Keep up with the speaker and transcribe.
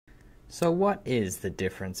So what is the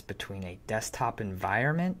difference between a desktop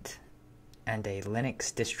environment and a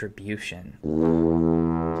Linux distribution?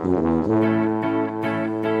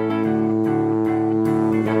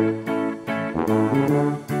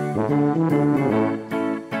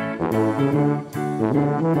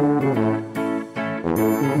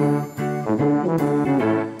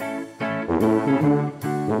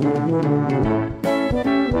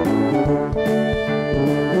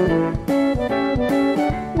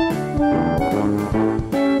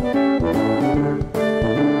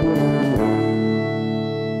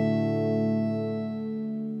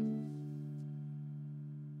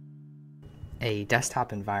 A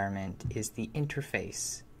desktop environment is the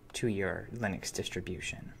interface to your Linux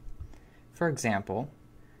distribution. For example,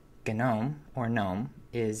 GNOME or GNOME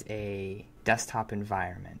is a desktop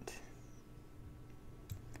environment.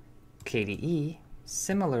 KDE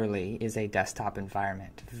similarly is a desktop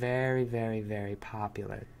environment. Very, very, very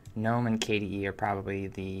popular. GNOME and KDE are probably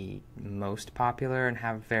the most popular and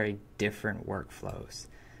have very different workflows.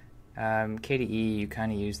 KDE, you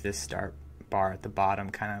kind of use this start bar at the bottom,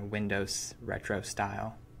 kind of Windows retro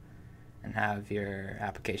style, and have your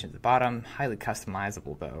application at the bottom. Highly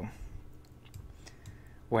customizable though.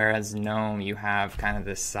 Whereas GNOME, you have kind of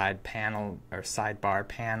this side panel or sidebar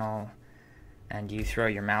panel, and you throw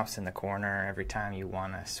your mouse in the corner every time you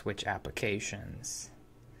want to switch applications.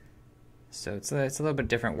 So it's a little bit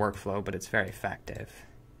different workflow, but it's very effective.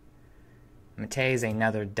 Mate is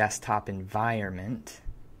another desktop environment.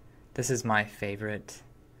 This is my favorite.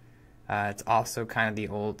 It's also kind of the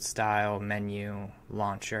old style menu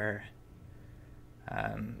launcher.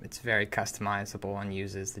 It's very customizable and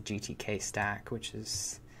uses the GTK stack, which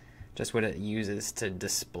is just what it uses to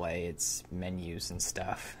display its menus and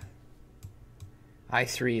stuff.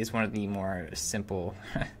 i3 is one of the more simple,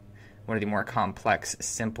 one of the more complex,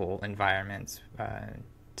 simple environments,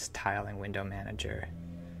 just tiling window manager.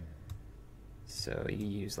 So you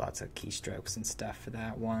use lots of keystrokes and stuff for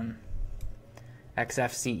that one.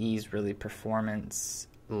 XFCE is really performance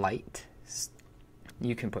light.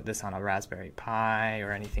 You can put this on a Raspberry Pi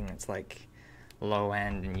or anything that's like low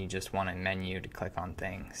end and you just want a menu to click on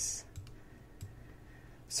things.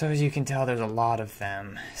 So as you can tell, there's a lot of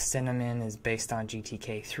them. Cinnamon is based on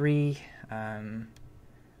GTK3,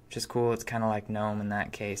 which is cool. It's kind of like GNOME in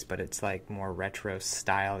that case, but it's like more retro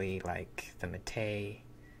style-y, like the Mate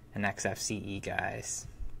and XFCE guys.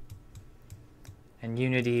 And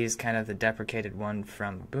Unity is kind of the deprecated one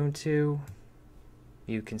from Ubuntu.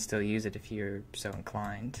 You can still use it if you're so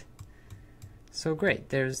inclined. So great,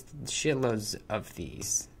 there's shitloads of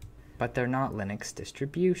these, but they're not Linux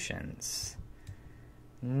distributions.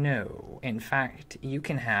 No, in fact, you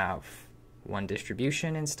can have one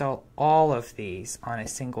distribution install all of these on a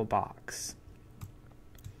single box.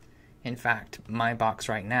 In fact, my box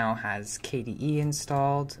right now has KDE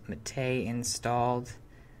installed, Mate installed,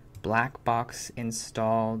 Blackbox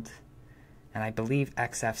installed, and I believe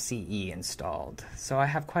XFCE installed. So I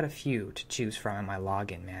have quite a few to choose from in my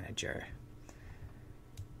login manager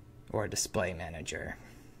or display manager.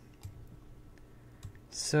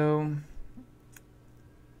 So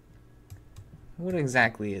what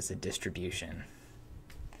exactly is a distribution?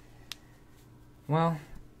 Well,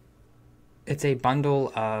 it's a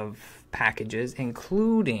bundle of packages,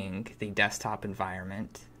 including the desktop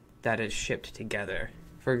environment, that is shipped together.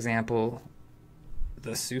 For example,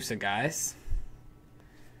 the SUSE guys,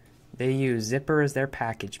 they use Zypper as their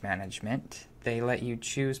package management. They let you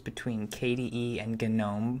choose between KDE and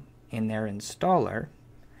GNOME in their installer,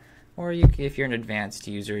 or if you're an advanced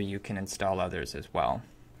user, you can install others as well.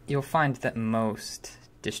 You'll find that most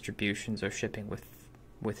distributions are shipping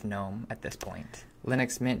with GNOME at this point.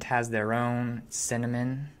 Linux Mint has their own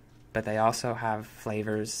Cinnamon, but they also have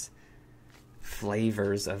flavors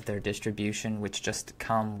of their distribution which just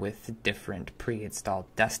come with different pre-installed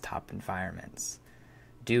desktop environments.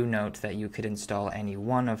 Do note that you could install any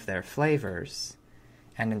one of their flavors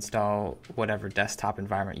and install whatever desktop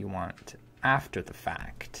environment you want after the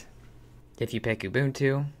fact. If you pick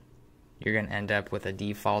Ubuntu, you're going to end up with a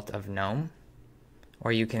default of GNOME,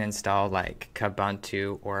 or you can install like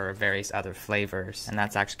Kubuntu or various other flavors, and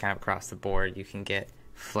that's actually kind of across the board. You can get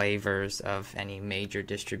flavors of any major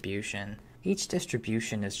distribution. Each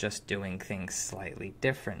distribution is just doing things slightly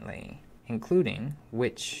differently, including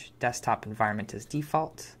which desktop environment is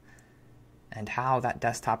default and how that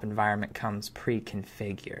desktop environment comes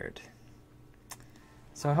pre-configured.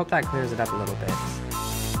 So I hope that clears it up a little bit.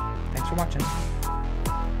 Thanks for watching.